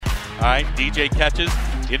All right, DJ catches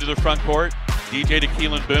into the front court. DJ to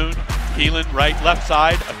Keelan Boone. Keelan right, left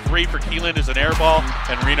side. A three for Keelan is an air ball,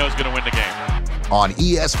 and Reno's going to win the game. On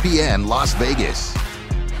ESPN Las Vegas.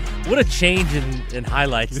 What a change in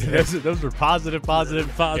highlights. Those were positive,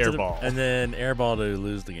 air ball. And then air ball to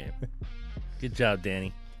lose the game. Good job,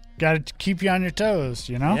 Danny. Got to keep you on your toes,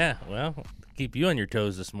 you know? Yeah, well, keep you on your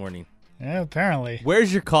toes this morning. Yeah, apparently.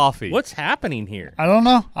 Where's your coffee? What's happening here? I don't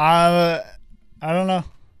know. I don't know.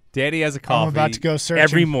 Danny has a coffee. I'm about to go searching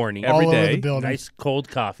every morning, all every over day. the building. Nice cold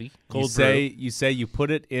coffee. Cold You say you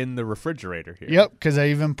put it in the refrigerator here. Yep, because I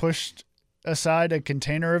even pushed aside a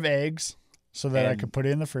container of eggs so that I could put it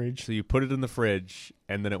in the fridge. So you put it in the fridge,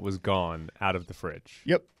 and then it was gone out of the fridge.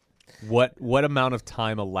 Yep. What amount of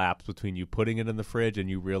time elapsed between you putting it in the fridge and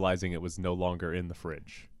you realizing it was no longer in the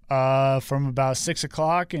fridge? From about 6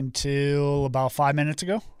 o'clock until about 5 minutes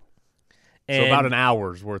ago. So about an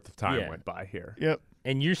hour's worth of time went by here. Yep.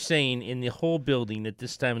 And you're saying in the whole building at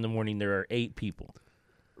this time in the morning there are 8 people.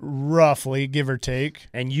 Roughly, give or take.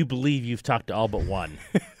 And you believe you've talked to all but one.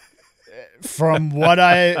 From what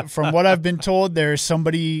I've been told, there's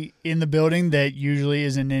somebody in the building that usually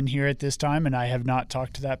isn't in here at this time, and I have not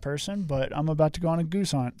talked to that person, but I'm about to go on a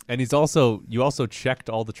goose hunt. And you also checked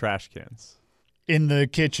all the trash cans. In the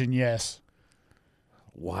kitchen, yes.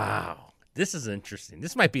 Wow. This is interesting.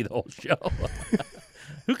 This might be the whole show.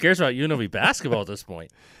 Who cares about UNLV basketball at this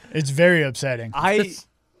point? It's very upsetting.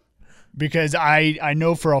 Because I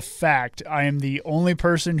know for a fact I am the only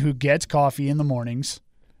person who gets coffee in the mornings.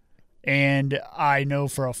 And I know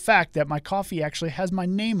for a fact that my coffee actually has my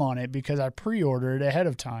name on it because I pre-ordered ahead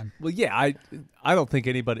of time. Well, yeah, I don't think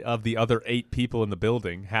anybody of the other 8 people in the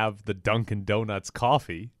building have the Dunkin' Donuts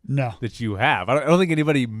coffee that you have. I don't think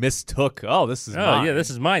anybody mistook, this is mine. Yeah, this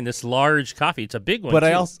is mine, this large coffee. It's a big one, But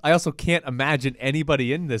too. I also can't imagine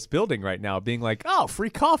anybody in this building right now being like, free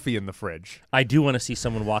coffee in the fridge. I do want to see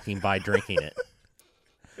someone walking by drinking it.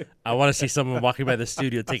 I want to see someone walking by the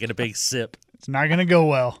studio taking a big sip. It's not going to go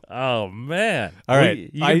well. Oh, man. All right.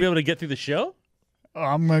 You going to be able to get through the show?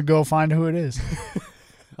 I'm going to go find who it is.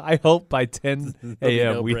 I hope by 10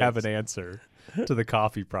 a.m. no we have breaks. an answer to the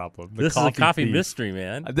coffee problem. This is a coffee thief. mystery,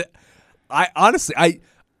 man. I honestly,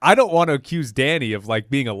 I don't want to accuse Danny of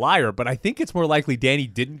being a liar, but I think it's more likely Danny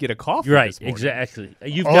didn't get a coffee. Right, this morning. exactly.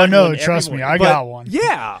 Trust me, I But, got one.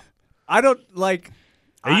 Yeah. I don't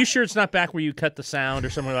Are you sure it's not back where you cut the sound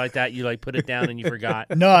or something like that? You put it down and you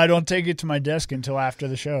forgot? No, I don't take it to my desk until after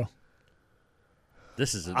the show.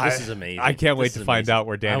 This is amazing. I can't wait to find out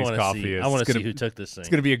where Danny's coffee is. I want to see who took this thing. It's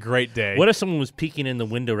going to be a great day. What if someone was peeking in the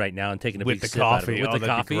window right now and taking a With big the sip out of coffee? it? With Oh, the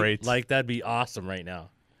that'd be coffee? great. That'd be awesome right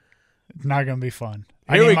now. It's not going to be fun.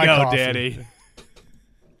 Here we go, coffee. Danny.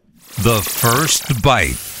 The first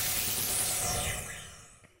bite.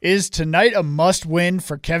 Is tonight a must-win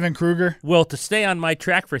for Kevin Kruger? Well, to stay on my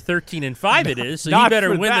track for 13-5, it is. So he Not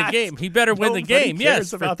better for win that. the game. He better win the Nobody game. cares Yes,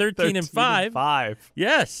 for about 13-5.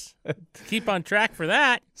 Yes, keep on track for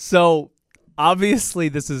that. So, obviously,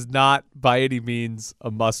 this is not by any means a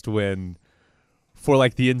must-win for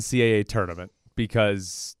the NCAA tournament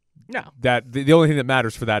because the only thing that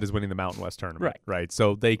matters for that is winning the Mountain West tournament, right?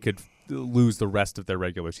 So they could lose the rest of their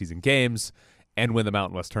regular season games and win the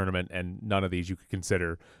Mountain West tournament, and none of these you could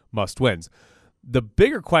consider must-wins. The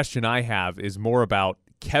bigger question I have is more about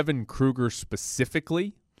Kevin Kruger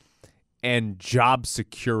specifically and job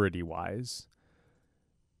security-wise.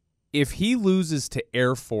 If he loses to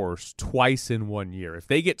Air Force twice in 1 year, if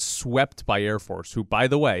they get swept by Air Force, who, by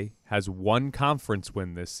the way, has one conference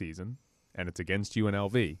win this season, and it's against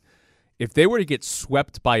UNLV, if they were to get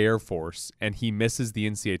swept by Air Force and he misses the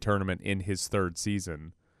NCAA tournament in his 3rd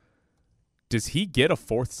season, does he get a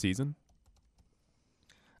 4th season?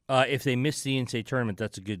 If they miss the NCAA tournament,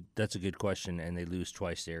 that's a good question, and they lose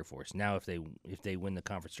twice to Air Force. Now, if they win the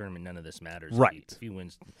conference tournament, none of this matters. Right.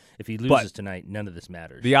 If he loses tonight, none of this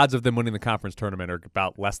matters. The odds of them winning the conference tournament are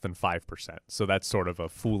about less than 5%. So that's sort of a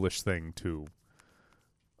foolish thing to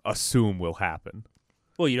assume will happen.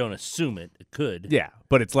 Well, you don't assume it. It could. Yeah,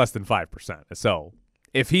 but it's less than 5%. So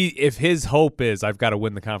if his hope is I've got to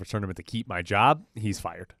win the conference tournament to keep my job, he's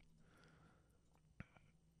fired.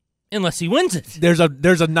 Unless he wins it. There's a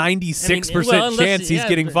 96% chance he's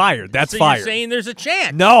getting fired. That's so fired. You're saying there's a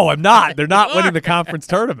chance. No, I'm not. They're not winning the conference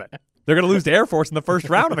tournament. They're going to lose to Air Force in the first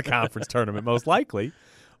round of the conference tournament, most likely.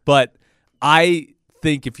 But I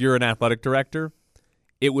think if you're an athletic director,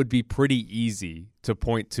 it would be pretty easy to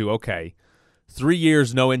point to, okay, 3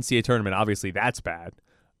 years, no NCAA tournament. Obviously, that's bad.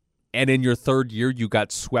 And in your 3rd year, you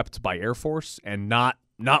got swept by Air Force, and not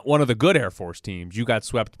one of the good Air Force teams. You got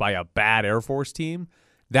swept by a bad Air Force team.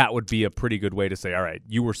 that would be a pretty good way to say, all right,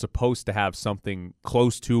 you were supposed to have something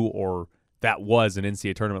close to or that was an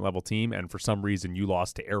NCAA tournament level team, and for some reason you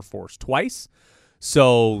lost to Air Force twice.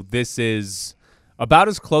 So this is about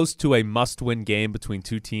as close to a must-win game between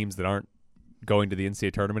two teams that aren't going to the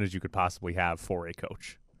NCAA tournament as you could possibly have for a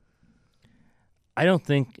coach. I don't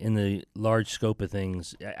think in the large scope of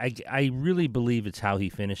things, I really believe it's how he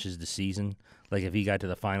finishes the season. Like if he got to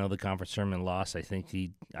the final of the conference tournament and lost, I think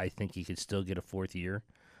he could still get a fourth year.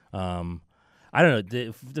 I don't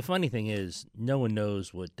know. The funny thing is, no one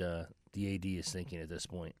knows what the AD is thinking at this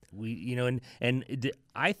point.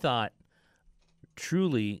 I thought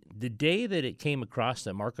truly the day that it came across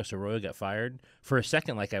that Marcus Arroyo got fired, for a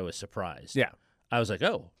second, like I was surprised. Yeah, I was like,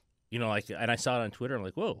 oh, and I saw it on Twitter. I'm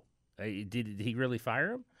like, whoa. Did he really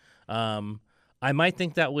fire him? I might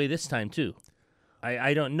think that way this time too.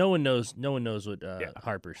 I don't. No one knows what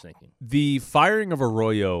Harper's thinking. The firing of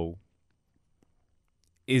Arroyo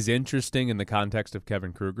is interesting in the context of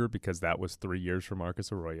Kevin Kruger because that was 3 years for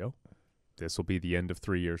Marcus Arroyo. This will be the end of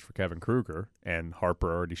 3 years for Kevin Kruger, and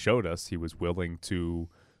Harper already showed us he was willing to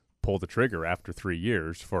pull the trigger after 3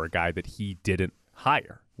 years for a guy that he didn't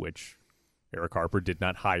hire, which Eric Harper did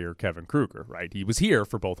not hire Kevin Kruger, right? He was here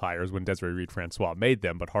for both hires when Desiree Reed-Francois made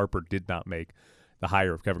them, but Harper did not make the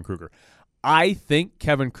hire of Kevin Kruger. I think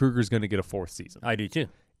Kevin Kruger is going to get a fourth season. I do too.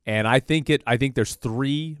 And I think there's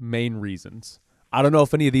three main reasons. I don't know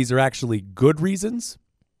if any of these are actually good reasons,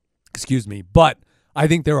 but I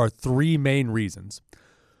think there are three main reasons.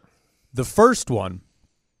 The first one,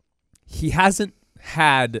 he hasn't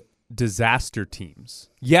had disaster teams.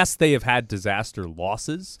 Yes, they have had disaster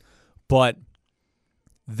losses, but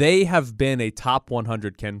they have been a top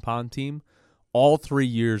 100 KenPom team all 3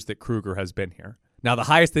 years that Kruger has been here. Now, the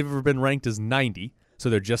highest they've ever been ranked is 90, so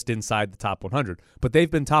they're just inside the top 100. But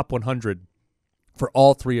they've been top 100 for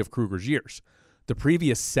all 3 of Kruger's years. The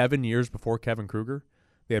previous 7 years before Kevin Kruger,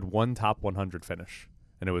 they had one top 100 finish,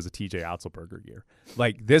 and it was a TJ Otzelberger year.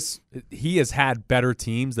 Like this, he has had better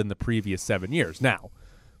teams than the previous 7 years. Now,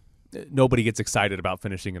 nobody gets excited about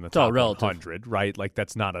finishing in the top 100, right? Like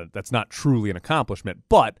that's not truly an accomplishment,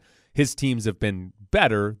 but his teams have been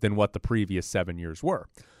better than what the previous 7 years were.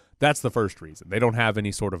 That's the first reason. They don't have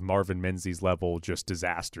any sort of Marvin Menzies level just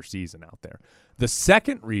disaster season out there. The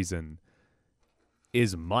second reason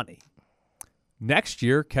is money. Next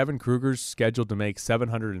year, Kevin Kruger's scheduled to make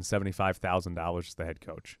 $775,000 as the head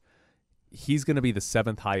coach. He's going to be the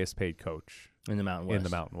 7th highest paid coach in the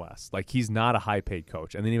Mountain West. Like he's not a high paid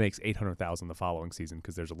coach, and then he makes $800,000 the following season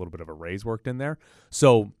because there's a little bit of a raise worked in there.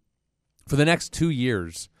 So for the next 2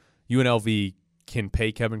 years, UNLV can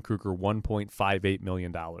pay Kevin Kruger $1.58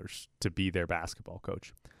 million to be their basketball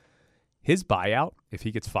coach. His buyout, if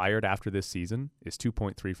he gets fired after this season, is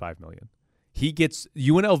 $2.35 million.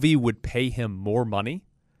 UNLV would pay him more money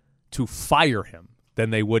to fire him than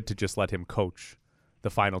they would to just let him coach the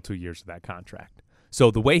final 2 years of that contract.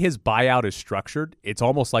 So the way his buyout is structured, it's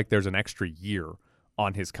almost like there's an extra year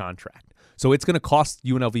on his contract. So it's going to cost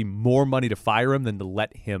UNLV more money to fire him than to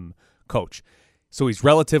let him coach. So he's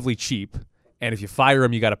relatively cheap, and if you fire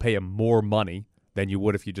him, you got to pay him more money than you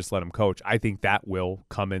would if you just let him coach. I think that will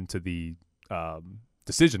come into the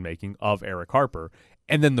decision-making of Eric Harper.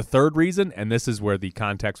 And then the third reason, and this is where the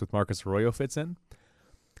context with Marcus Arroyo fits in,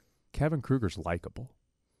 Kevin Kruger's likable.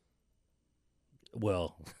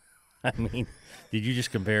 Well, I mean, did you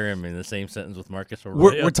just compare him in the same sentence with Marcus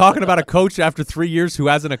Arroyo? We're talking about a coach after 3 years who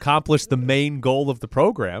hasn't accomplished the main goal of the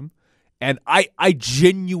program. And I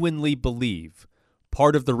genuinely believe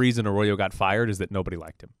part of the reason Arroyo got fired is that nobody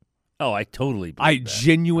liked him. Oh, I totally believe that.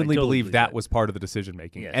 Genuinely believe that was part of the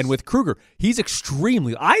decision-making. Yes. And with Kruger, he's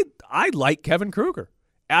extremely – I like Kevin Kruger.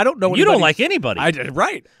 I don't know anybody. You don't like anybody.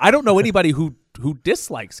 Right. I don't know anybody who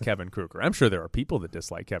dislikes Kevin Kruger. I'm sure there are people that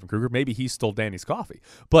dislike Kevin Kruger. Maybe he stole Danny's coffee.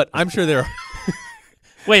 But I'm sure there are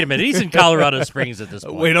 – Wait a minute. He's in Colorado Springs at this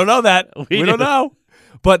point. We don't know that. We don't know.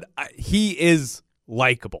 But he is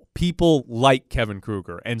likable. People like Kevin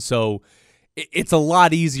Kruger. And so it's a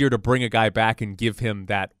lot easier to bring a guy back and give him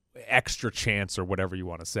that extra chance or whatever you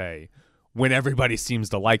want to say when everybody seems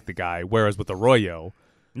to like the guy. Whereas with Arroyo –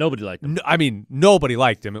 nobody liked him. I mean, nobody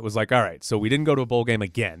liked him. It was like, all right, so we didn't go to a bowl game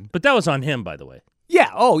again. But that was on him, by the way. Yeah.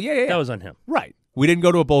 Oh, yeah. That was on him. Right. We didn't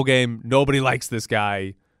go to a bowl game. Nobody likes this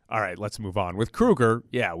guy. All right, let's move on. With Kruger,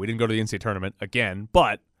 yeah, we didn't go to the NCAA tournament again,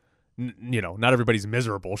 but, not everybody's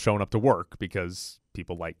miserable showing up to work because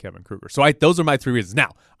people like Kevin Kruger. So those are my three reasons.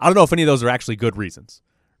 Now, I don't know if any of those are actually good reasons,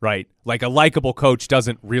 right? Like a likable coach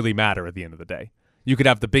doesn't really matter at the end of the day. You could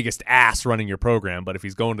have the biggest ass running your program, but if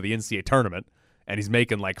he's going to the NCAA tournament and he's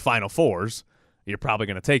making like Final Fours, you're probably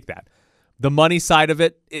going to take that. The money side of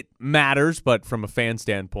it matters, but from a fan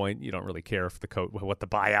standpoint, you don't really care if what the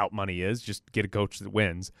buyout money is. Just get a coach that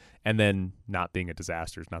wins, and then not being a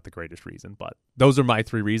disaster is not the greatest reason. But those are my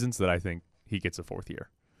 3 reasons that I think he gets a 4th year.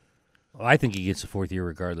 Well, I think he gets a 4th year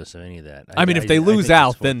regardless of any of that. I mean, if they lose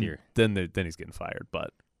out, then he's getting fired.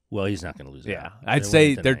 But he's not going to lose out. Yeah, I'd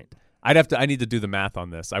say I need to do the math on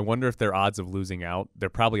this. I wonder if their odds of losing out, they're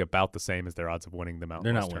probably about the same as their odds of winning the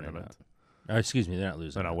Mountain West tournament. Winning out. Oh, excuse me, they're not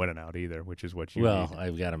losing. They're not winning out either, which is what you need.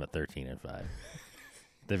 I've got them at 13-5.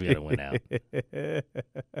 They've got to win out.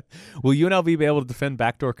 Will UNLV be able to defend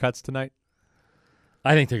backdoor cuts tonight?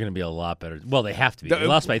 I think they're going to be a lot better. Well, they have to be. They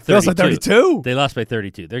lost by 32. They lost by 32? They lost by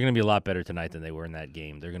 32. They're going to be a lot better tonight than they were in that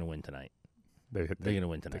game. They're going to win tonight. They're going to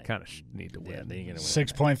win tonight. They kind of need to win. Yeah, they're going to win.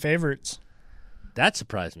 6-point favorites. That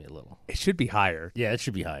surprised me a little. It should be higher. Yeah, it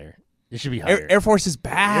should be higher. It should be higher. Air Force is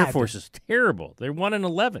bad. Air Force is terrible. They're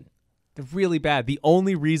 1-11. They're really bad. The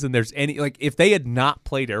only reason there's any if they had not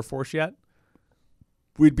played Air Force yet,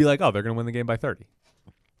 we'd be like, oh, they're going to win the game by 30.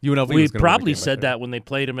 UNLV. We probably said that when they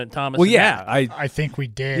played them at Thomas. Well, yeah, I think we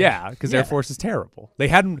did. Yeah, because Air Force is terrible. They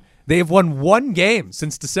have won 1 game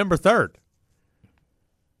since December 3rd.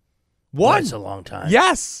 One. That's a long time.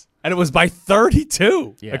 Yes, and it was by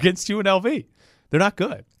 32 against UNLV. They're not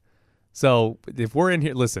good. So if we're in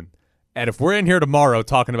here, listen. And if we're in here tomorrow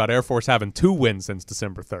talking about Air Force having 2 wins since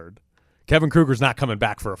December 3rd, Kevin Kruger's not coming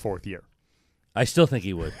back for a 4th year. I still think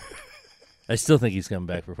he would. I still think he's coming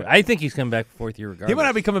back for 4th. I think he's coming back for 4th year regardless. He might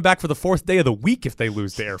not be coming back for the 4th day of the week if they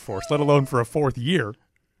lose to Air Force, let alone for a 4th year.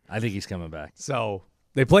 I think he's coming back. So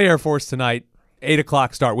they play Air Force tonight, 8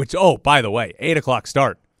 o'clock start, which, oh, by the way, 8 o'clock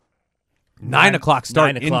start. 9 o'clock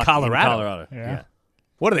start in Colorado. Yeah.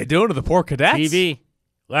 What are they doing to the poor cadets? TV.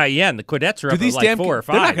 And the cadets are up at like 4 or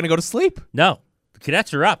 5. They're not going to go to sleep. No. The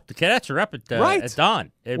cadets are up. The cadets are up at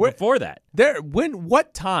dawn. Before that.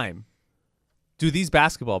 What time do these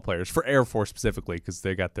basketball players, for Air Force specifically, because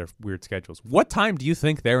they got their weird schedules, what time do you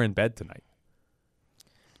think they're in bed tonight?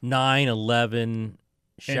 9, 11,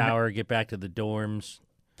 shower, get back to the dorms.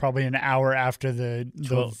 Probably an hour after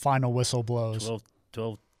the final whistle blows.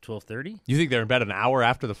 12:30? You think they're in bed an hour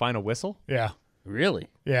after the final whistle? Yeah. Really?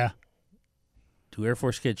 Yeah. Do Air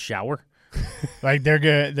Force kids shower? Like they're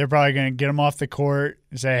probably gonna get them off the court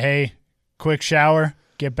and say, "Hey, quick shower,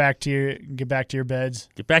 get back to your beds,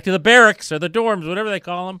 get back to the barracks or the dorms, whatever they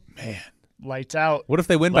call them." Man, lights out. What if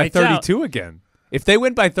they win by 32 again? If they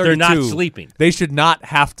win by 32, they're not sleeping. They should not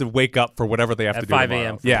have to wake up for whatever they have to do 5 tomorrow.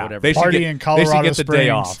 a.m. for whatever. They party in Colorado They should get the Springs. day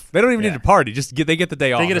off. They don't even need to party. They get the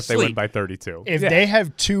day off if they win by 32. If they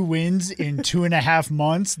have 2 wins in 2.5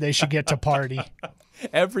 months, they should get to party.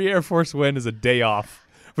 Every Air Force win is a day off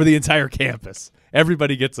for the entire campus.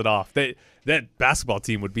 Everybody gets it off. That basketball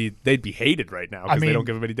team they'd be hated right now because they don't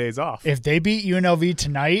give them any days off. If they beat UNLV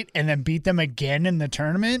tonight and then beat them again in the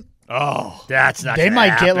tournament, that's not. They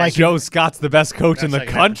might happen. get like Joe Scott's the best coach in the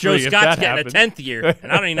country. Joe Scott's getting a 10th year,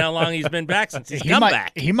 and I don't even know how long he's been back since he's come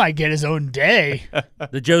back. He might get his own day,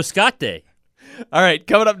 the Joe Scott day. All right,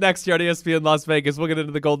 coming up next year on ESPN Las Vegas, we'll get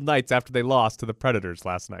into the Golden Knights after they lost to the Predators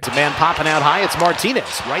last night. It's a man popping out high. It's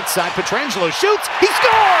Martinez. Right side, Pietrangelo shoots. He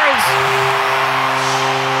scores!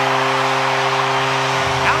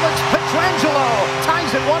 Alex Pietrangelo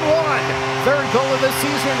ties it 1-1. Third goal of the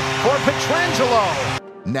season for Pietrangelo.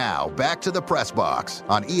 Now, back to the press box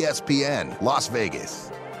on ESPN Las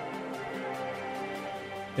Vegas.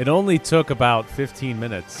 It only took about 15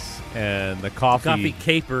 minutes, and the coffee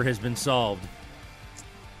caper has been solved.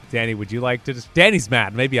 Danny, would you like to Danny's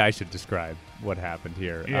mad. Maybe I should describe what happened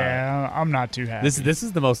here. Yeah, I'm not too happy. This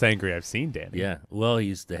is the most angry I've seen Danny. Yeah, well,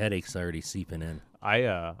 the headache's already seeping in.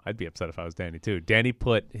 I'd be upset if I was Danny, too. Danny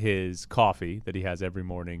put his coffee that he has every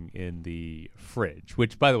morning in the fridge,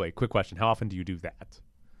 which, by the way, quick question, how often do you do that?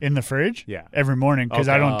 In the fridge? Yeah. Every morning, because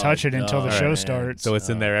I don't touch it until the show starts. So it's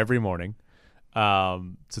in there every morning.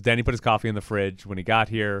 So Danny put his coffee in the fridge. When he got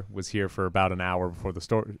here, was here for about an hour before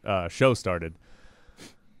the show started.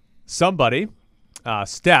 Somebody,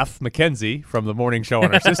 Steph McKenzie from the morning show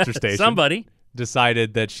on our sister station,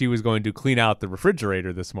 decided that she was going to clean out the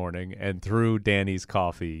refrigerator this morning and threw Danny's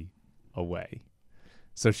coffee away.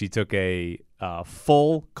 So she took a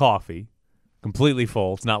full coffee, completely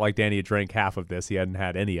full. It's not like Danny had drank half of this. He hadn't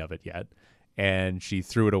had any of it yet. And she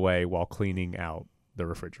threw it away while cleaning out the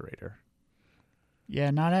refrigerator. Yeah,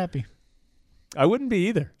 not happy. I wouldn't be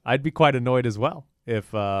either. I'd be quite annoyed as well.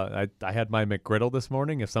 If I had my McGriddle this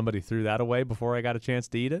morning, if somebody threw that away before I got a chance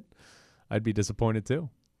to eat it, I'd be disappointed too.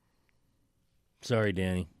 Sorry,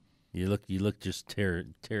 Danny. You look just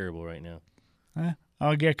terrible right now.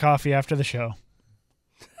 I'll get coffee after the show.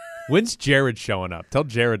 When's Jared showing up? Tell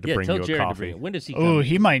Jared to bring you a coffee. When does he come? Oh,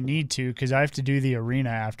 he might need to because I have to do the arena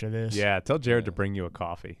after this. Yeah, tell Jared to bring you a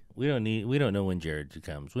coffee. We don't know when Jared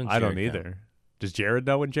comes. I don't either. Does Jared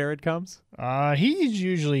know when Jared comes? He's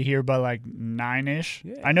usually here by like 9-ish.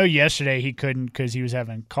 Yeah. I know yesterday he couldn't because he was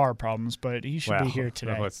having car problems, but he should be here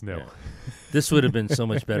today. What's new? Yeah. This would have been so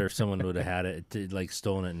much better if someone would have had it, like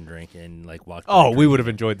stolen it and drank it and like walked. Oh, we would have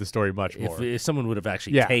enjoyed the story much more. If someone would have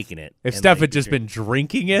actually taken it. If Steph had just been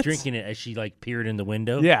drinking it as she like peered in the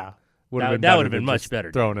window. Yeah, that would have been much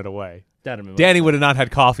better. Throwing it away. Danny would have not had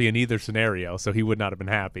coffee in either scenario, so he would not have been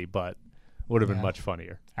happy, but would have been much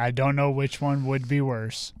funnier. I don't know which one would be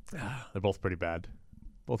worse. They're both pretty bad.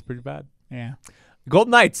 Yeah.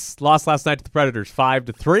 Golden Knights lost last night to the Predators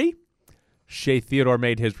 5-3. Shea Theodore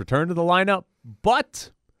made his return to the lineup,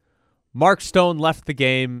 but Mark Stone left the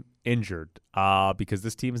game injured because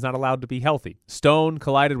this team is not allowed to be healthy. Stone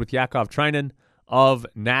collided with Yakov Treinen of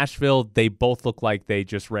Nashville. They both look like they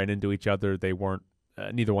just ran into each other. They weren't.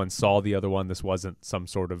 Neither one saw the other one. This wasn't some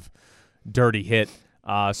sort of dirty hit.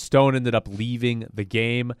 Stone ended up leaving the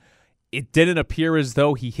game. It didn't appear as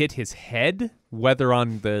though he hit his head, whether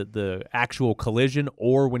on the actual collision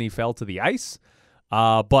or when he fell to the ice.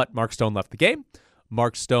 But Mark Stone left the game.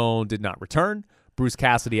 Mark Stone did not return. Bruce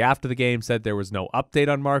Cassidy after the game said there was no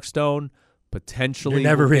update on Mark Stone. Potentially,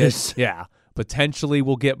 there never is. Yeah, potentially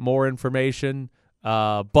we'll get more information.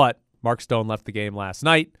 But Mark Stone left the game last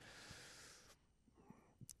night.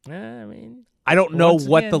 I don't know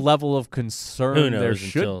what the level of concern there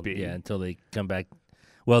should be. Yeah, until they come back.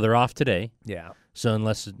 Well, they're off today. Yeah. So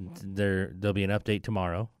unless there'll be an update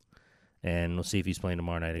tomorrow, and we'll see if he's playing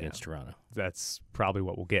tomorrow night against Toronto. That's probably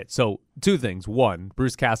what we'll get. So 2 things. 1,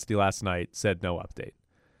 Bruce Cassidy last night said no update.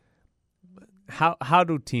 How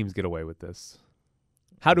do teams get away with this?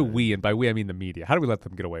 How do we, and by we I mean the media, how do we let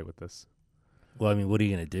them get away with this? Well, I mean, what are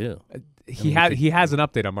you going to do? He has an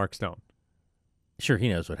update on Mark Stone. Sure, he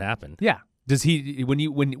knows what happened. Yeah. Does he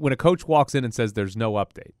when a coach walks in and says there's no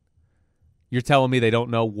update, you're telling me they don't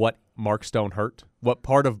know what Mark Stone hurt? What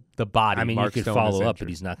part of the body Mark you could Stone follow is up, but injured?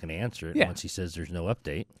 he's not going to answer it once he says there's no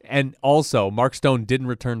update. And also, Mark Stone didn't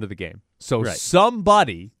return to the game. So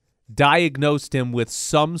somebody diagnosed him with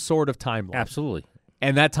some sort of timeline. Absolutely.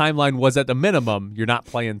 And that timeline was at the minimum, you're not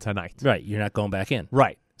playing tonight. Right, you're not going back in.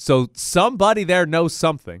 Right. So somebody there knows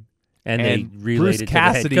something. And they relayed Bruce it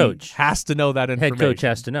Cassidy to the head coach. Has to know that information. Head coach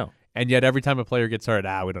has to know. And yet every time a player gets hurt,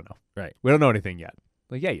 we don't know. Right. We don't know anything yet.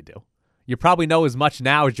 Like, yeah, you do. You probably know as much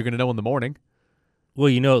now as you're going to know in the morning. Well,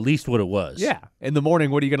 you know at least what it was. Yeah. In the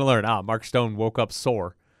morning, what are you going to learn? Mark Stone woke up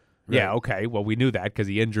sore. Right. Yeah, okay. Well, we knew that because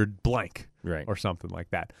he injured blank. Right. Or something like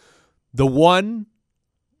that. The one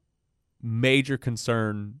major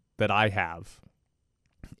concern that I have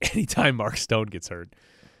anytime Mark Stone gets hurt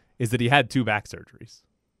is that he had 2 back surgeries,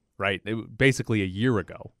 right? Basically a year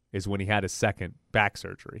ago is when he had his second back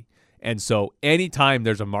surgery. And so anytime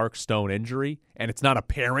there's a Mark Stone injury and it's not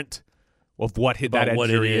apparent of what that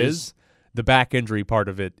injury is, the back injury part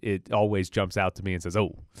of it always jumps out to me and says,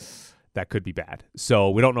 oh, that could be bad. So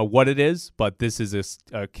we don't know what it is, but this is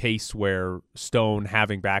a case where Stone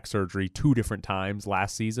having back surgery 2 different times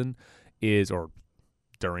last season or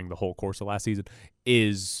during the whole course of last season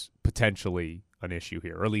is potentially an issue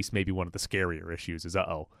here, or at least maybe one of the scarier issues is,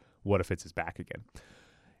 what if it's his back again?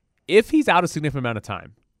 If he's out a significant amount of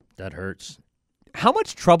time, that hurts. How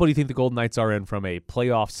much trouble do you think the Golden Knights are in from a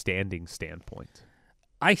playoff standing standpoint?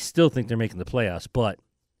 I still think they're making the playoffs, but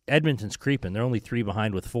Edmonton's creeping. They're only 3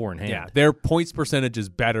 behind with 4 in hand. Yeah, their points percentage is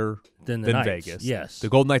better than Vegas. Yes. The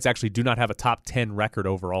Golden Knights actually do not have a top 10 record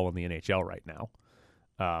overall in the NHL right now.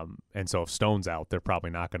 And so if Stone's out, they're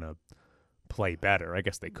probably not going to play better. I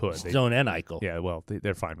guess they could. Stone and Eichel. Yeah, well,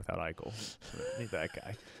 they're fine without Eichel. Need that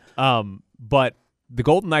guy. But the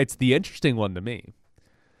Golden Knights, the interesting one to me,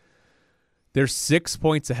 they're 6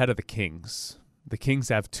 points ahead of the Kings. The Kings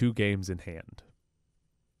have 2 games in hand.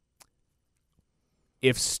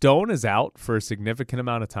 If Stone is out for a significant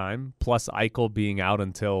amount of time, plus Eichel being out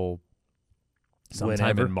until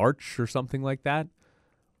sometime in March or something like that,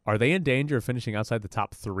 are they in danger of finishing outside the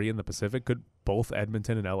top 3 in the Pacific? Could both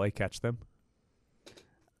Edmonton and LA catch them?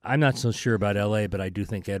 I'm not so sure about LA, but I do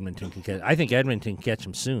think Edmonton can catch. I think Edmonton can catch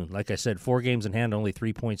them soon. Like I said, 4 games in hand, only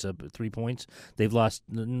 3 points up. 3 points. The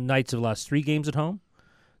Knights have lost 3 games at home.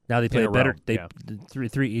 Now they play a better.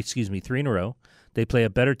 Three in a row. They play a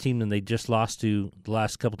better team than they just lost to the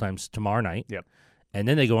last couple times tomorrow night. Yep. And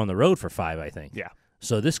then they go on the road for 5, I think. Yeah.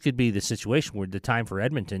 So this could be the situation where the time for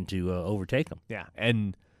Edmonton to overtake them. Yeah,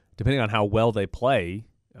 and depending on how well they play,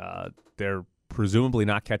 they're presumably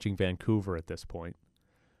not catching Vancouver at this point.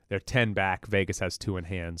 They're 10 back. Vegas has 2 in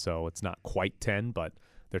hand, so it's not quite 10, but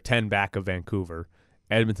They're 10 back of Vancouver.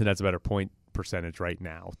 Edmonton has a better point percentage right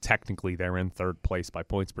now. Technically, they're in third place by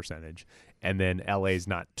points percentage. And then LA's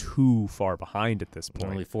not too far behind at this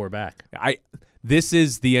point. Only 4 back. This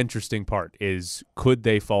is the interesting part, is could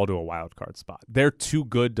they fall to a wild card spot? They're too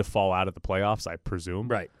good to fall out of the playoffs, I presume.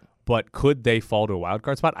 Right. But could they fall to a wild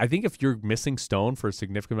card spot? I think if you're missing Stone for a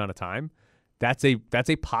significant amount of time, that's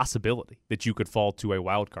a possibility that you could fall to a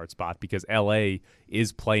wild card spot because LA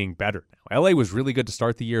is playing better now. LA was really good to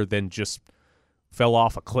start the year, then just fell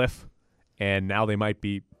off a cliff, and now they might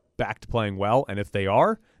be back to playing well. And if they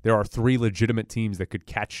are, there are 3 legitimate teams that could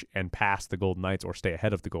catch and pass the Golden Knights or stay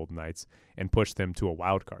ahead of the Golden Knights and push them to a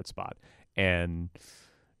wild card spot. And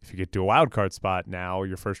if you get to a wild card spot now,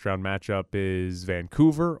 your first round matchup is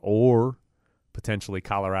Vancouver or potentially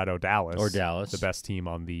Colorado, Dallas. Or Dallas. The best team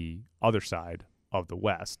on the other side of the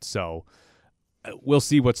West. So we'll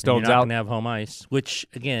see what Stone's out. You're not out. going to have home ice, which,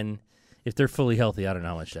 again, if they're fully healthy, I don't know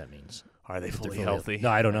how much that means. Are they fully healthy? No,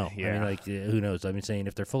 I don't know. Yeah. I mean, who knows? I'm saying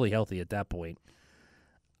if they're fully healthy at that point,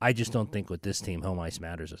 I just don't think with this team home ice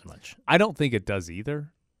matters as much. I don't think it does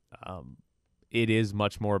either. It is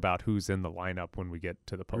much more about who's in the lineup when we get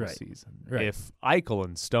to the postseason. Right. If Eichel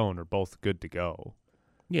and Stone are both good to go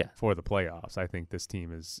for the playoffs, I think this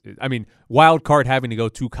team is – I mean, wild card having to go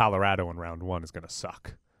to Colorado in round 1 is going to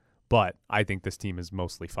suck. But I think this team is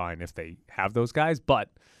mostly fine if they have those guys. But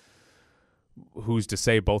who's to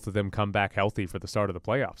say both of them come back healthy for the start of the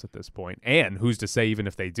playoffs at this point? And who's to say even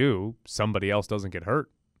if they do, somebody else doesn't get hurt?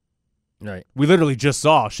 Right. We literally just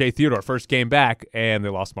saw Shea Theodore first game back, and they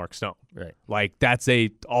lost Mark Stone. Right. Like, that's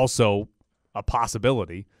also a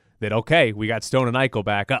possibility that, okay, we got Stone and Eichel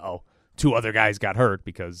back. 2 other guys got hurt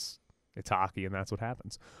because it's hockey, and that's what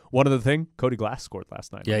happens. One other thing, Cody Glass scored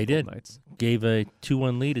last night. Yeah, he did. Nights. Gave a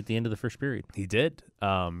 2-1 lead at the end of the first period. He did.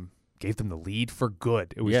 Gave them the lead for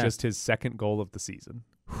good. It was just his second goal of the season.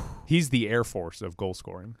 He's the Air Force of goal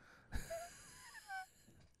scoring.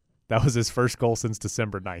 That was his first goal since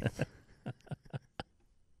December 9th.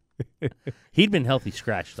 He'd been healthy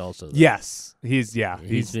scratched also, though. Yes. He's not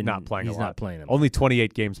playing a lot. He's not playing. Only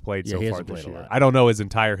 28 games played so far this year. I don't know his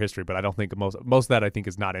entire history, but I don't think most of that I think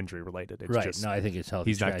is not injury related. It's just, no, I think it's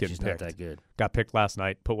healthy. He's not getting picked. Not that good. Got picked last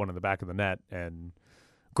night, put one in the back of the net, and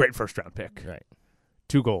great first round pick. Right.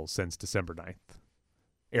 2 goals since December 9th.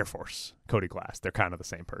 Air Force, Cody Glass. They're kind of the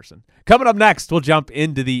same person. Coming up next, we'll jump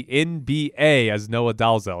into the NBA as Noa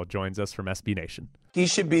Dalzell joins us from SB Nation. He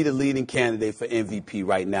should be the leading candidate for MVP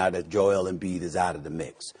right now that Joel Embiid is out of the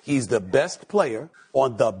mix. He's the best player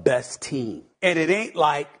on the best team. And it ain't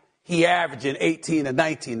like he averaging 18 or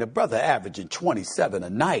 19. The brother averaging 27 a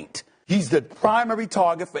night. He's the primary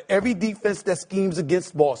target for every defense that schemes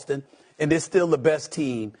against Boston, and they're still the best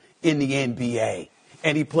team in the NBA.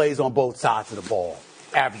 And he plays on both sides of the ball,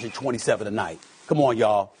 averaging 27 a night. Come on,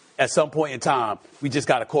 y'all. At some point in time, we just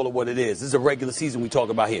got to call it what it is. This is a regular season we talk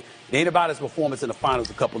about here. It ain't about his performance in the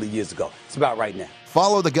finals a couple of years ago. It's about right now.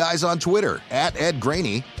 Follow the guys on Twitter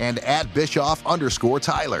 @EdGraney and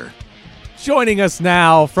 @Bischoff_Tyler. Joining us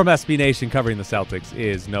now from SB Nation covering the Celtics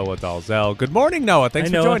is Noa Dalzell. Good morning, Noah.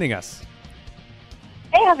 Thanks for joining us.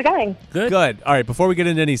 Hey, how's it going? Good. All right, before we get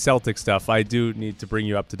into any Celtic stuff, I do need to bring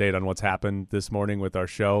you up to date on what's happened this morning with our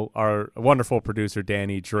show. Our wonderful producer,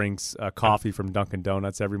 Danny, drinks coffee from Dunkin'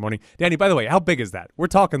 Donuts every morning. Danny, by the way, how big is that? We're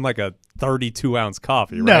talking like a 32-ounce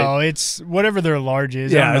coffee, right? No, it's whatever their large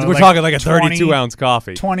is. Yeah, we're talking like a 32-ounce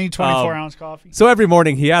coffee. 24-ounce coffee. So every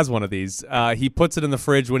morning he has one of these. He puts it in the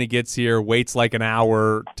fridge when he gets here, waits like an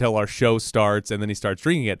hour till our show starts, and then he starts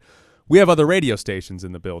drinking it. We have other radio stations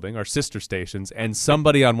in the building, our sister stations, and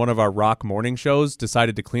somebody on one of our rock morning shows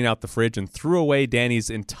decided to clean out the fridge and threw away Danny's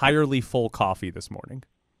entirely full coffee this morning.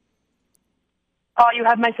 Oh, you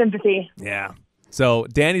have my sympathy. Yeah. So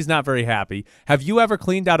Danny's not very happy. Have you ever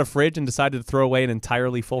cleaned out a fridge and decided to throw away an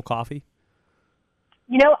entirely full coffee?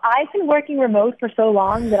 You know, I've been working remote for so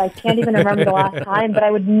long that I can't even remember the last time, but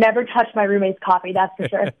I would never touch my roommate's coffee, that's for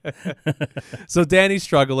sure. So Danny's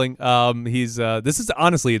struggling. This is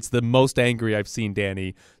honestly, it's the most angry I've seen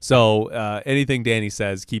Danny. So anything Danny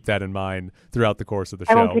says, keep that in mind throughout the course of the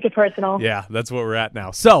show. I won't take it personal. Yeah, that's what we're at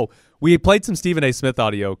now. So we played some Stephen A. Smith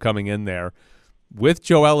audio coming in there. With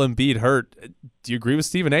Joel Embiid hurt, do you agree with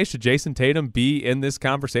Stephen A.? Should Jason Tatum be in this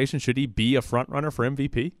conversation? Should he be a front runner for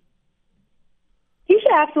MVP? He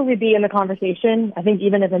should absolutely be in the conversation. I think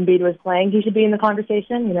even if Embiid was playing, he should be in the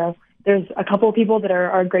conversation. You know, there's a couple of people that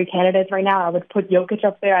are great candidates right now. I would put Jokic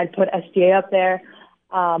up there. I'd put SGA up there.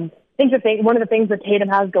 I think one of the things that Tatum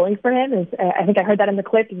has going for him is, I think I heard that in the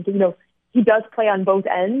clip, is, you know, he does play on both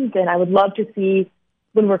ends, and I would love to see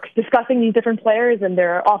when we're discussing these different players and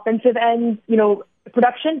their offensive ends, you know,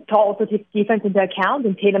 production to also take defense into account,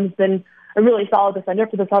 and Tatum's been a really solid defender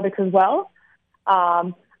for the Celtics as well.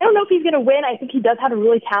 I don't know if he's going to win. I think he does have a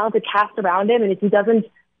really talented cast around him, and if he doesn't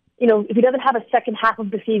have a second half of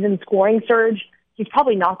the season scoring surge, he's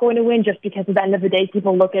probably not going to win, just because at the end of the day,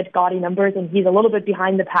 people look at gaudy numbers, and he's a little bit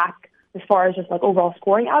behind the pack as far as just like overall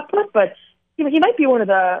scoring output. But he might be one of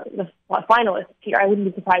the finalists here. I wouldn't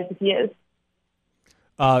be surprised if he is.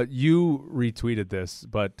 You retweeted this,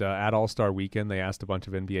 but at All-Star Weekend, they asked a bunch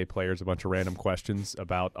of NBA players a bunch of random questions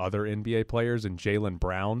about other NBA players, and Jaylen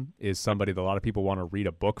Brown is somebody that a lot of people want to read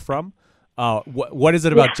a book from. What is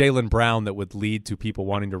it about Jaylen Brown that would lead to people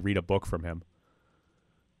wanting to read a book from him?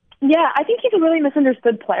 Yeah, I think he's a really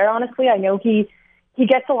misunderstood player, honestly. I know he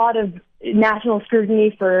gets a lot of national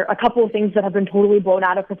scrutiny for a couple of things that have been totally blown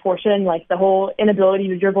out of proportion, like the whole inability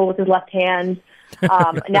to dribble with his left hand,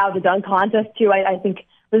 now the dunk contest, too. I think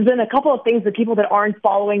there's been a couple of things that people that aren't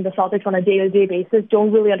following the Celtics on a day-to-day basis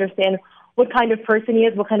don't really understand what kind of person he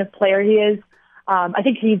is, what kind of player he is. I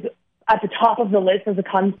think he's at the top of the list when it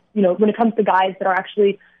comes to guys that are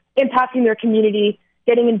actually impacting their community,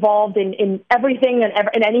 getting involved in everything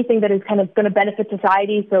and anything that is kind of going to benefit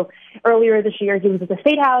society. So earlier this year, he was at the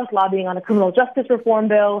State House lobbying on a criminal justice reform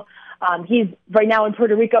bill. He's right now in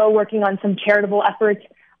Puerto Rico working on some charitable efforts,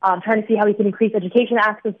 trying to see how he can increase education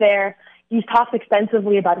access there. He's talked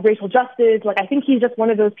extensively about racial justice. I think he's just one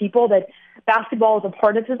of those people that basketball is a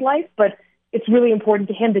part of his life, but it's really important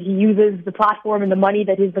to him that he uses the platform and the money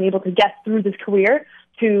that he's been able to get through this career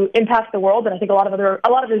to impact the world. And I think a lot of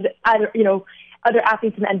his other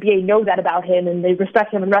athletes in the NBA know that about him, and they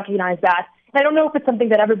respect him and recognize that. And I don't know if it's something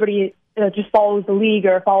that everybody just follows the league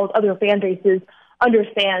or follows other fan bases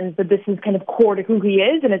understands, that this is kind of core to who he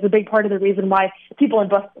is, and it's a big part of the reason why people in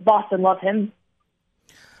Boston love him.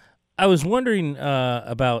 I was wondering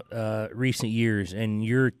about recent years and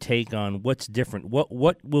your take on what's different.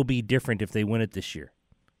 What will be different if they win it this year?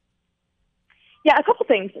 Yeah, a couple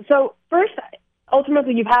things. So first,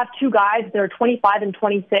 ultimately, you have two guys that are 25 and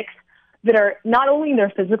 26 that are not only in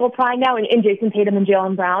their physical prime now in Jason Tatum and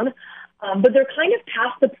Jaylen Brown, but they're kind of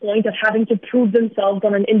past the point of having to prove themselves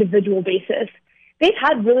on an individual basis. They've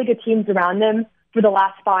had really good teams around them for the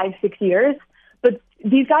last 5-6 years, but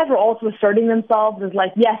these guys were also asserting themselves as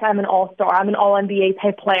yes, I'm an all-star, I'm an all-NBA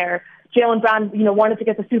type player. Jaylen Brown, wanted to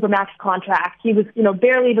get the Supermax contract. He was,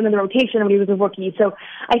 barely even in the rotation when he was a rookie. So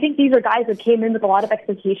I think these are guys that came in with a lot of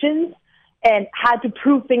expectations and had to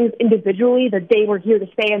prove things individually, that they were here to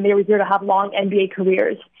stay and they were here to have long NBA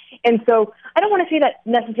careers. And so I don't want to say that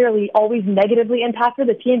necessarily always negatively impacted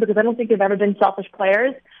the team, because I don't think they've ever been selfish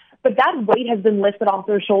players. But that weight has been lifted off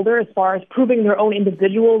their shoulder as far as proving their own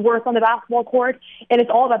individual worth on the basketball court, and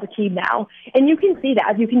it's all about the team now. And you can see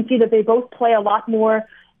that. You can see that they both play a lot more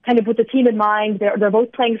kind of with the team in mind. They're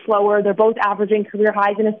both playing slower. They're both averaging career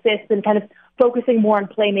highs in assists and kind of focusing more on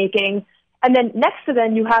playmaking. And then next to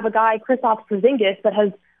them, you have a guy, Kristaps Porzingis, that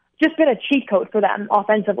has just been a cheat code for them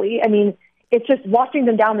offensively. I mean, it's just watching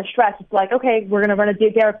them down the stretch. It's like, okay, we're going to run a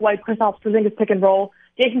Derek White, Kristaps Porzingis pick and roll.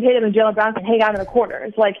 Jason Tatum and Jaylen Brown can hang out in the corner.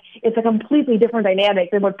 It's a completely different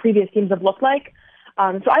dynamic than what previous teams have looked like.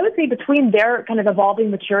 So I would say between their kind of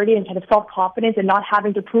evolving maturity and kind of self-confidence and not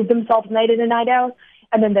having to prove themselves night in and night out,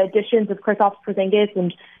 and then the additions of Kristaps Porzingis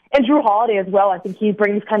and Drew Holiday as well, I think he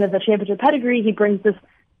brings kind of the championship pedigree. He brings this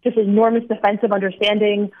just enormous defensive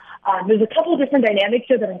understanding. There's a couple of different dynamics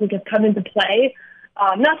here that I think have come into play,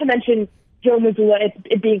 not to mention Joe Mazzulla,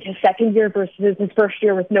 it being his second year versus his first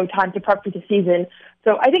year with no time to prep for the season.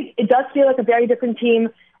 So I think it does feel like a very different team.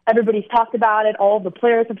 Everybody's talked about it. All of the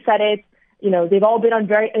players have said it. They've all been on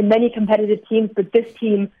many competitive teams, but this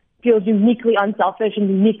team feels uniquely unselfish and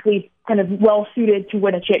uniquely kind of well-suited to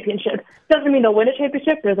win a championship. Doesn't mean they'll win a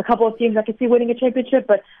championship. There's a couple of teams I could see winning a championship,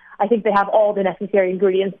 but I think they have all the necessary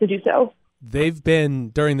ingredients to do so.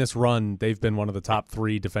 During this run, they've been one of the top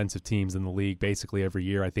 3 defensive teams in the league basically every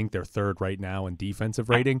year. I think they're third right now in defensive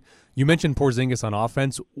rating. You mentioned Porzingis on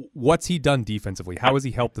offense. What's he done defensively? How has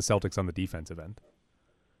he helped the Celtics on the defensive end?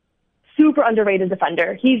 Super underrated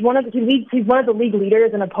defender. He's one of the league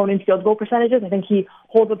leaders in opponents' field goal percentages. I think he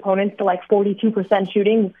holds opponents to 42%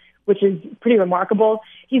 shooting, which is pretty remarkable.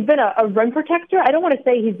 He's been a rim protector. I don't want to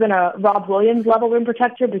say he's been a Rob Williams level rim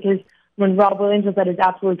protector, because when Rob Williams was at his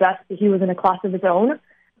absolute best, he was in a class of his own.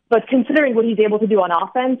 But considering what he's able to do on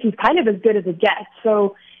offense, he's kind of as good as it gets.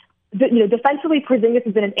 So, defensively, Porzingis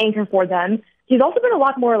has been an anchor for them. He's also been a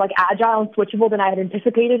lot more agile and switchable than I had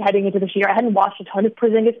anticipated heading into this year. I hadn't watched a ton of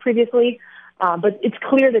Porzingis previously, but it's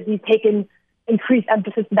clear that he's taken increased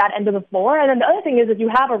emphasis to that end of the floor. And then the other thing is that you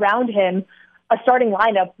have around him a starting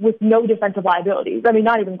lineup with no defensive liabilities. I mean,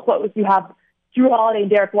 not even close. You have Drew Holiday and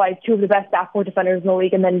Derek White, two of the best backcourt defenders in the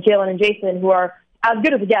league, and then Jalen and Jason, who are as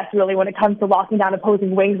good as it gets, really, when it comes to locking down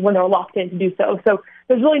opposing wings when they're locked in to do so. So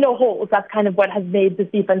there's really no holes. That's kind of what has made this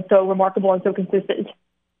defense so remarkable and so consistent.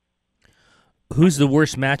 Who's the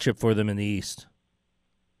worst matchup for them in the East?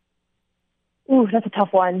 Ooh, that's a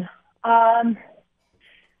tough one.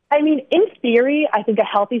 I mean, in theory, I think a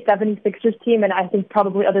healthy 76ers team, and I think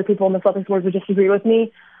probably other people in the Celtics world would disagree with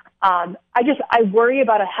me. I worry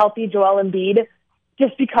about a healthy Joel Embiid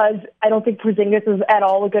just because I don't think Porzingis is at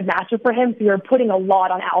all a good matchup for him. So you're putting a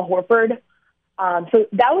lot on Al Horford. So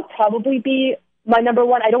that would probably be my number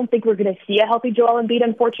one. I don't think we're going to see a healthy Joel Embiid,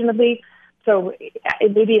 unfortunately. So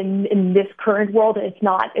maybe in this current world, it's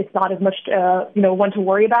not as much one to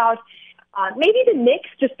worry about. Maybe the Knicks,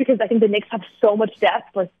 just because I think the Knicks have so much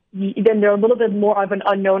depth, like then they're a little bit more of an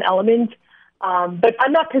unknown element. But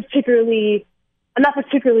I'm not particularly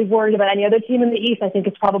worried about any other team in the East. I think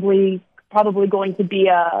it's probably going to be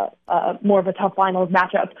a more of a tough finals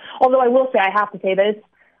matchup. Although I will say, I have to say this,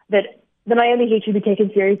 that the Miami Heat should be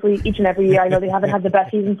taken seriously each and every year. I know they haven't had the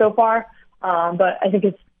best season so far, but I think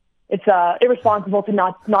it's irresponsible to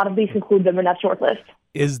not at least include them in that short list.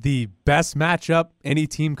 Is the best matchup any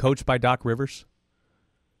team coached by Doc Rivers?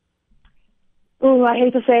 Ooh, I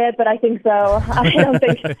hate to say it, but I think so.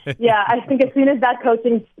 I think as soon as that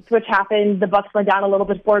coaching switch happened, the Bucks went down a little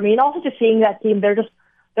bit for me. And also just seeing that team, they're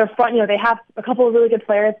front. They have a couple of really good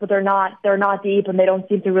players, but they're not deep, and they don't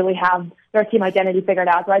seem to really have their team identity figured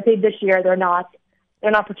out. So I'd say this year they're not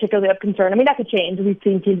particularly of concern. I mean, that could change. We've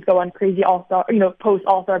seen teams go on crazy post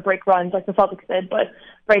All-Star break runs like the Celtics did, but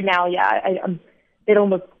right now, they don't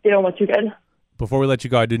look too good. Before we let you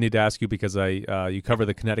go, I do need to ask you, because you cover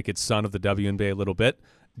the Connecticut Sun of the WNBA a little bit.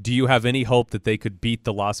 Do you have any hope that they could beat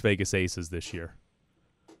the Las Vegas Aces this year?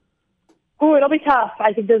 Oh, it'll be tough.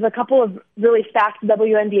 I think there's a couple of really stacked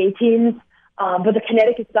WNBA teams, but the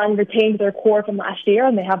Connecticut Sun retained their core from last year,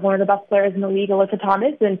 and they have one of the best players in the league, Alyssa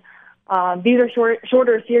Thomas, and these are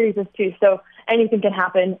shorter series too, so anything can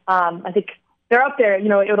happen. I think they're up there.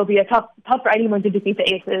 It'll be tough for anyone to defeat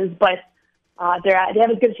the Aces, but they have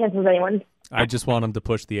as good a chance as anyone. I just want them to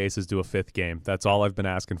push the Aces to a fifth game. That's all I've been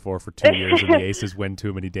asking for 2 years, and the Aces win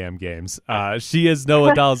too many damn games. She is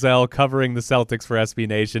Noa Dalzell, covering the Celtics for SB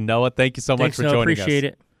Nation. Noah, thank you so much for joining us. Appreciate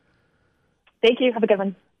it. Thank you. Have a good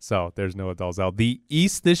one. So there's Noa Dalzell. The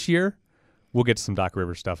East this year, we'll get to some Doc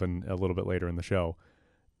Rivers stuff in a little bit later in the show.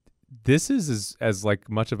 This is as like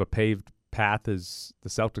much of a paved path as the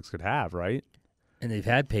Celtics could have, right? And they've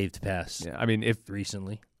had paved paths. Yeah, I mean,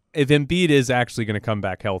 recently. If Embiid is actually going to come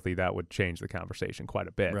back healthy, that would change the conversation quite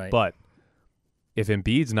a bit. Right. But if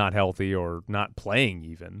Embiid's not healthy or not playing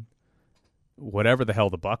even, whatever the hell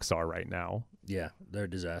the Bucks are right now. Yeah, they're a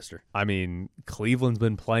disaster. I mean, Cleveland's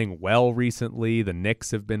been playing well recently. The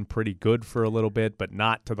Knicks have been pretty good for a little bit, but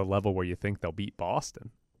not to the level where you think they'll beat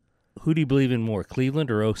Boston. Who do you believe in more,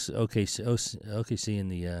 Cleveland or OKC in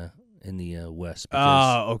the West?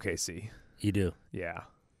 OKC. You do? Yeah.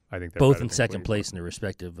 I think they're both better in than second Cleveland. place in their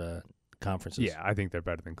respective conferences. Yeah, I think they're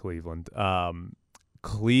better than Cleveland.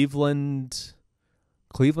 Cleveland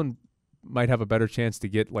might have a better chance to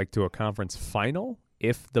get to a conference final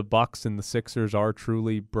if the Bucks and the Sixers are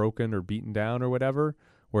truly broken or beaten down or whatever.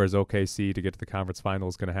 Whereas OKC to get to the conference final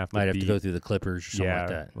is going to have to go through the Clippers or something like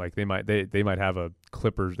that. Like they might have a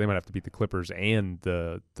Clippers. They might have to beat the Clippers and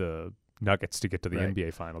the Nuggets to get to the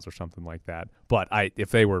NBA finals or something like that. But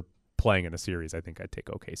if they were playing in a series, I think I'd take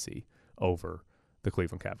OKC over the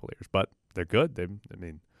Cleveland Cavaliers. But they're good.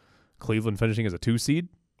 Cleveland finishing as a 2 seed.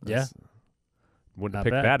 Yeah. Wouldn't have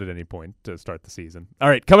picked that at any point to start the season. All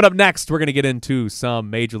right, coming up next, we're going to get into some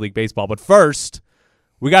Major League Baseball. But first,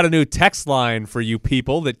 we got a new text line for you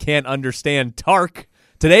people that can't understand TARC.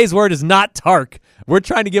 Today's word is not TARC. We're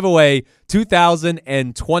trying to give away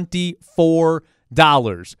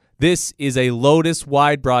 $2,024. This is a Lotus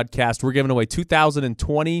Wide broadcast. We're giving away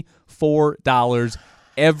 $2,024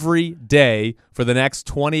 every day for the next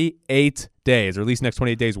 28 days, or at least next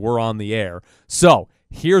 28 days we're on the air. So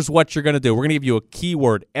here's what you're going to do. We're going to give you a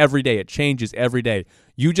keyword every day. It changes every day.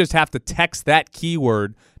 You just have to text that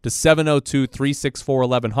keyword to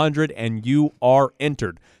 702-364-1100, and you are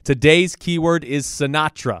entered. Today's keyword is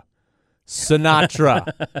Sinatra. Sinatra.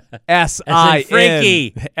 S-I-N-A-T-R-A.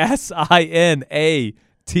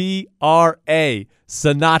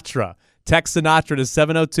 Sinatra. Text Sinatra to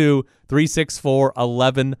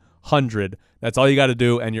 702-364-1100. That's all you got to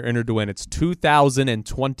do, and you're entered to win. It's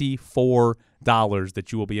 $2,024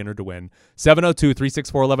 that you will be entered to win.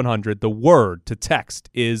 702-364-1100. The word to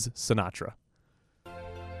text is Sinatra.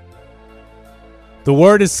 The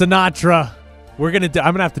word is Sinatra. I'm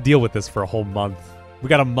gonna have to deal with this for a whole month. We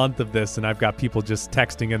got a month of this, and I've got people just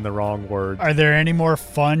texting in the wrong word. Are there any more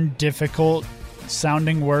fun, difficult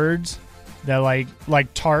sounding words that like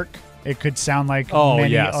Tark? It could sound like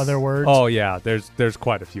many other words. Oh yeah, there's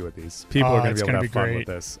quite a few of these. People are going to be able to have fun with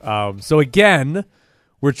this. So again,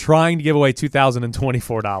 we're trying to give away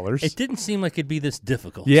 $2,024. It didn't seem like it'd be this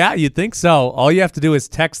difficult. Yeah, you'd think so. All you have to do is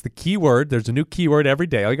text the keyword. There's a new keyword every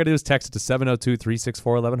day. All you got to do is text it to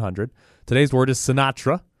 702-364-1100. Today's word is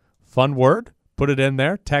Sinatra. Fun word. Put it in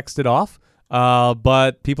there. Text it off.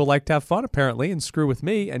 But people like to have fun, apparently, and screw with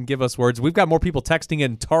me and give us words. We've got more people texting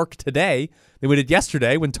in Tark today than we did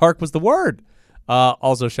yesterday when Tark was the word.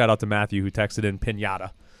 Also, shout out to Matthew, who texted in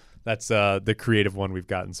Pinata. That's the creative one we've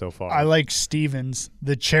gotten so far. I like Stevens,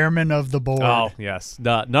 the chairman of the board. Oh, yes.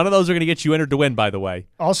 None of those are going to get you entered to win, by the way.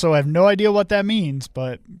 Also, I have no idea what that means,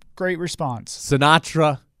 but great response.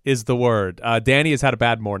 Sinatra is the word. Danny has had a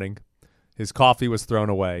bad morning. His coffee was thrown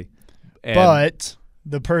away. But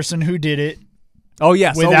the person who did it, we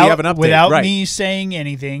have an update. Without me saying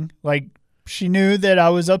anything, like she knew that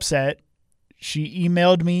I was upset. She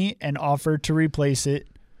emailed me and offered to replace it,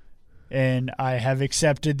 and I have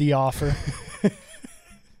accepted the offer.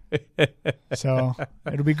 So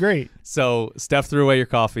it'll be great. So Steph threw away your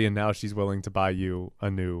coffee, and now she's willing to buy you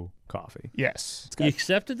a new coffee. Yes. You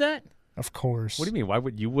accepted that? Of course. What do you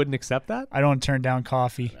mean? You wouldn't accept that? I don't turn down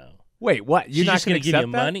coffee. No. Wait, what? You're not going to give you that?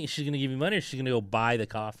 money? She's going to give you money, or she's going to go buy the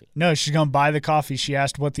coffee? No, she's going to buy the coffee. She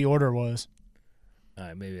asked what the order was. All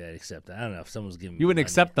right, maybe I'd accept that. I don't know if someone's giving me You wouldn't money.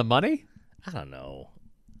 accept the money? I don't know.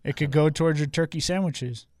 It could go towards your turkey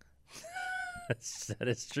sandwiches. That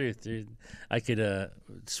is true, dude. I could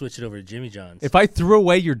switch it over to Jimmy John's. If I threw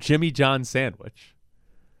away your Jimmy John's sandwich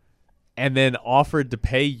and then offered to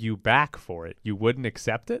pay you back for it, you wouldn't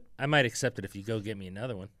accept it? I might accept it if you go get me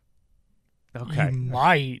another one. Okay. You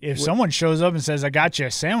might. If someone shows up and says, I got you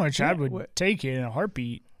a sandwich, I would take it in a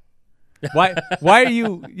heartbeat. Why are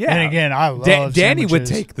you? Yeah. And again, I love Danny would sandwiches.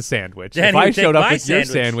 take the sandwich. Danny if I would take showed up my with your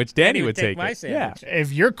sandwich. sandwich, Danny would take take my it. sandwich. Yeah.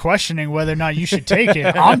 If you're questioning whether or not you should take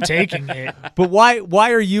it, I'm taking it. But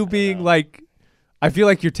why are you being like, I feel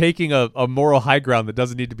like you're taking a moral high ground that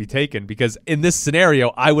doesn't need to be taken, because in this scenario,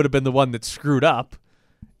 I would have been the one that screwed up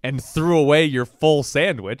and threw away your full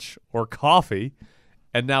sandwich or coffee,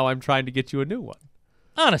 and now I'm trying to get you a new one.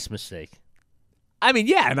 Honest mistake. I mean,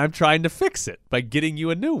 yeah, and I'm trying to fix it by getting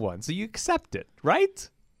you a new one, so you accept it, right?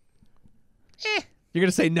 You're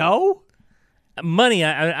gonna say no? Money,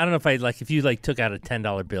 I don't know if if you took out a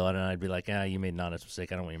 $10 bill, and I'd be like, you made an honest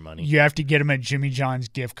mistake. I don't want your money. You have to get him a Jimmy John's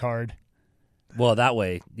gift card. Well, that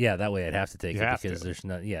way I'd have to take You it have because to. there's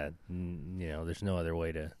no, there's no other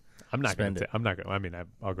way to. I'm not spend gonna. it. I'm not gonna. I mean,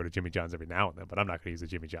 I'll go to Jimmy John's every now and then, but I'm not gonna use a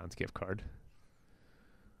Jimmy John's gift card.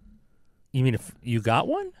 You mean if you got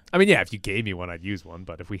one? I mean, yeah, if you gave me one, I'd use one.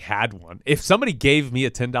 But if we had one, if somebody gave me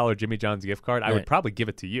a $10 Jimmy John's gift card, I would probably give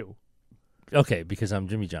it to you. Okay, because I'm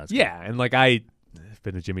Jimmy John's. Yeah, and I've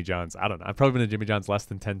been to Jimmy John's. I don't know. I've probably been to Jimmy John's less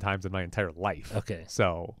than 10 times in my entire life. Okay.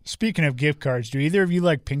 So Speaking of gift cards, do either of you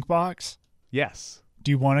like Pink Box? yes. Do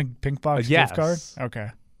you want a Pink Box Yes. gift card? Okay.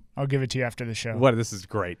 I'll give it to you after the show. What? This is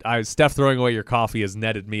great. Steph throwing away your coffee has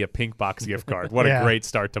netted me a Pink Box gift card. What Yeah. a great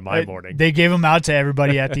start to my morning. They gave them out to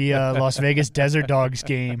everybody at the Las Vegas Desert Dogs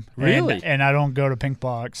game. Really? And I don't go to Pink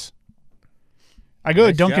Box. I go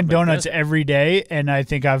Nice to Dunkin' job, Donuts Desert. every day, and I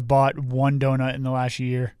think I've bought one donut in the last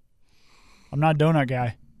year. I'm not a donut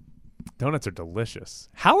guy. Donuts are delicious.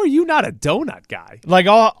 How are you not a donut guy?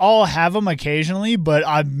 I'll have them occasionally, but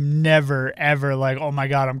I'm never, ever oh my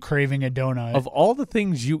God, I'm craving a donut. Of all the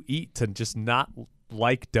things you eat to just not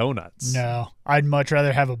like donuts. No, I'd much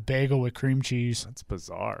rather have a bagel with cream cheese. That's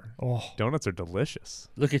bizarre. Oh, Donuts are delicious.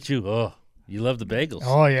 Look at you. Oh, you love the bagels.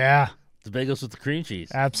 oh yeah, The bagels with the cream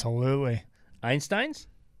cheese. absolutely. Einstein's?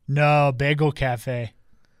 No, Bagel Cafe.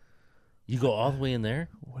 You go all the way in there?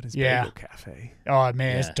 What is Yeah. Bagel Cafe? Oh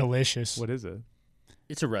man, it's Yeah. delicious. What is it?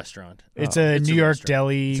 It's a restaurant. It's Oh. a It's New a York restaurant.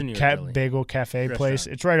 deli, It's a New York deli. bagel cafe Restaurant. place.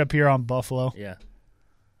 It's right up here on Buffalo. Yeah.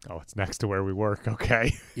 Oh, it's next to where we work.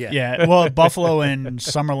 Okay. Yeah. Yeah, well, Buffalo and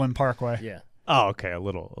Summerlin Parkway. Yeah. Oh, okay. A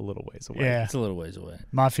little ways away. Yeah. It's a little ways away.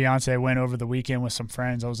 My fiance went over the weekend with some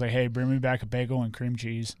friends. I was like, "Hey, bring me back a bagel and cream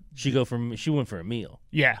cheese." She went for a meal.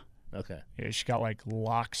 Yeah, Okay. yeah, she got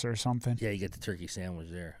lox or something. Yeah, you get the turkey sandwich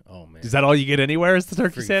there. Oh man. Is that all you get anywhere? Is the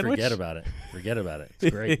turkey sandwich? Forget about it. Forget about it.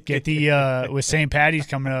 It's great. Get the with St. Patty's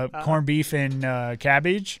coming up, corned beef and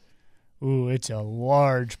cabbage. Ooh, it's a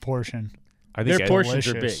large portion. I think Their Ed, portions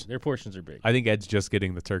are delicious. big. Their portions are big. I think Ed's just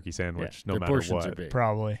getting the turkey sandwich, no their matter portions what. are big.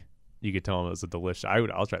 Probably. You could tell him it was a delicious.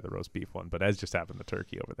 I'll try the roast beef one, but Ed's just having the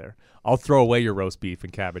turkey over there. I'll throw away your roast beef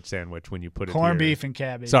and cabbage sandwich when you put it. Corned beef and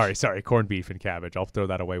cabbage. Sorry, corned beef and cabbage. I'll throw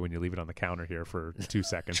that away when you leave it on the counter here for 2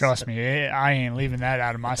 seconds. Trust me, I ain't leaving that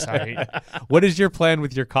out of my sight. What is your plan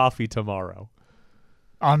with your coffee tomorrow?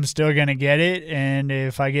 I'm still gonna get it, and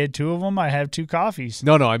if I get 2 of them, I have 2 coffees.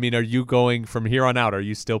 No. I mean, are you going from here on out? Are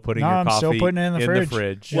you still putting your coffee still putting it in the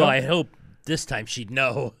fridge. Well, I hope this time she'd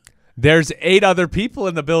know. There's 8 other people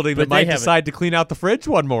in the building that might decide to clean out the fridge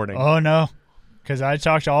one morning. Oh, no, because I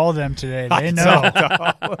talked to all of them today. They know.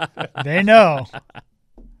 They know.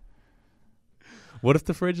 What if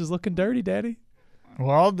the fridge is looking dirty, Daddy?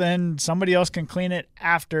 Well, then somebody else can clean it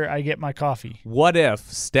after I get my coffee. What if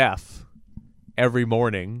Steph, every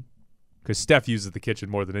morning, because Steph uses the kitchen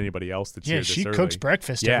more than anybody else that's here this early. Yeah, she cooks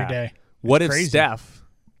breakfast every day. What if Steph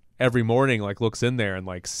every morning looks in there and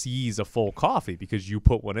sees a full coffee because you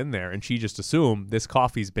put one in there, and she just assumed this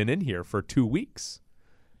coffee's been in here for 2 weeks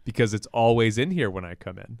because it's always in here when I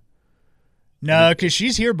come in? No, because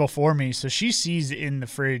she's here before me, so she sees it in the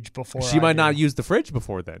fridge before she might not use the fridge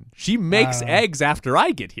before then. She makes eggs after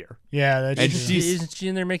I get here. Yeah, that's true. Isn't she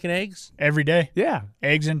in there making eggs? Every day. Yeah.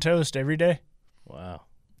 Eggs and toast every day. Wow.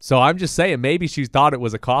 So I'm just saying, maybe she thought it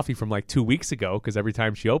was a coffee from 2 weeks ago because every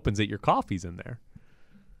time she opens it, your coffee's in there.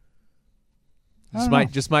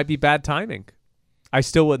 Just might be bad timing. I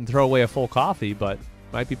still wouldn't throw away a full coffee, but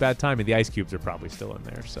might be bad timing. The ice cubes are probably still in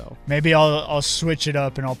there, so maybe I'll switch it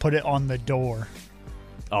up and I'll put it on the door.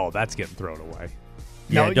 Oh, that's getting thrown away.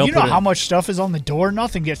 Yeah, no, you know how much stuff is on the door?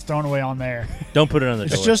 Nothing gets thrown away on there. Don't put it on the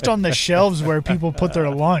door. It's just on the shelves where people put their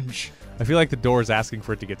lunch. I feel like the door is asking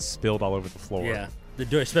for it to get spilled all over the floor. Yeah, the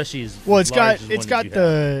door, especially as well. It's got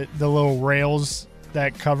the little rails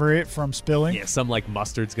that cover it from spilling. Yeah, some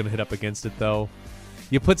mustard's gonna hit up against it though.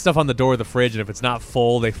 You put stuff on the door of the fridge, and if it's not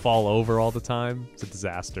full, they fall over all the time. It's a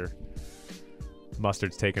disaster.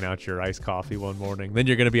 Mustard's taking out your iced coffee one morning. Then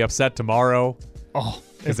you're going to be upset tomorrow. Oh,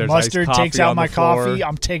 if mustard takes out my coffee,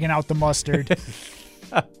 I'm taking out the mustard.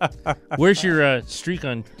 Where's your streak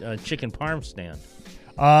on chicken parm stand?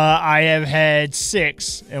 I have had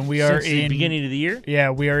 6, and we are Since the beginning of the year? Yeah,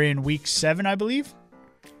 we are in week 7, I believe.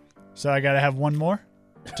 So I got to have one more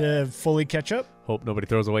to fully catch up. Hope nobody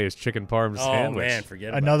throws away his chicken parm sandwich. Oh, man, forget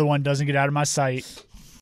about it. Another one doesn't get out of my sight.